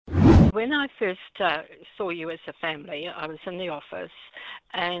When I first saw you as a family, I was in the office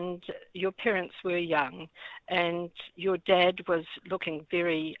and your parents were young and your dad was looking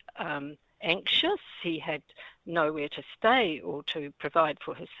very anxious. He had nowhere to stay or to provide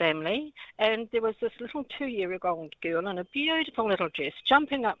for his family. And there was this little 2-year-old girl in a beautiful little dress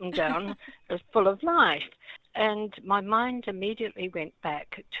jumping up and down, full of life. And my mind immediately went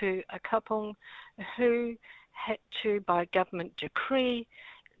back to a couple who had to, by government decree,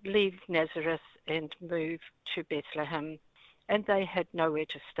 leave Nazareth and move to Bethlehem, and they had nowhere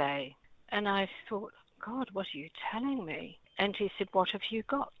to stay. And I thought, God, what are you telling me? And he said, what have you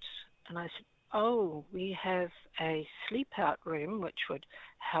got? And I said, oh, we have a sleep-out room which would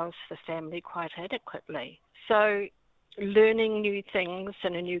house the family quite adequately. So learning new things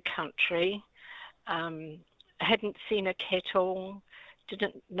in a new country, hadn't seen a kettle,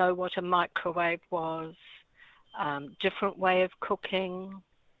 didn't know what a microwave was, different way of cooking.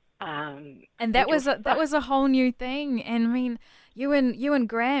 And that was a whole new thing. And I mean, you and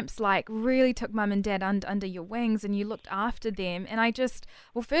Gramps like really took Mum and Dad under your wings, and you looked after them. And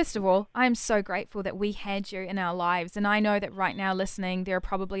well, first of all, I'm so grateful that we had you in our lives. And I know that right now listening, there are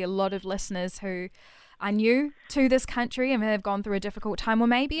probably a lot of listeners who are new to this country and have gone through a difficult time, or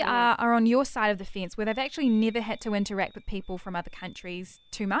maybe are on your side of the fence where they've actually never had to interact with people from other countries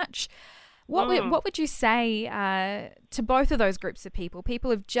too much. What would you say to both of those groups of people?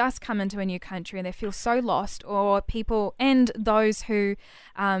 People who've just come into a new country and they feel so lost, or people and those who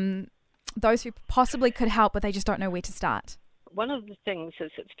possibly could help but they just don't know where to start? One of the things is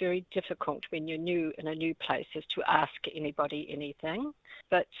it's very difficult when you're new in a new place is to ask anybody anything,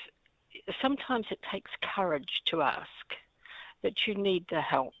 but sometimes it takes courage to ask that you need the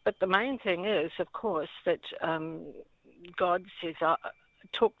help. But the main thing is, of course, that God says,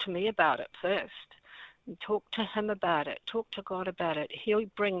 talk to me about it first. And talk to him about it. Talk to God about it. He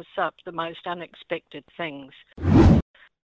brings up the most unexpected things.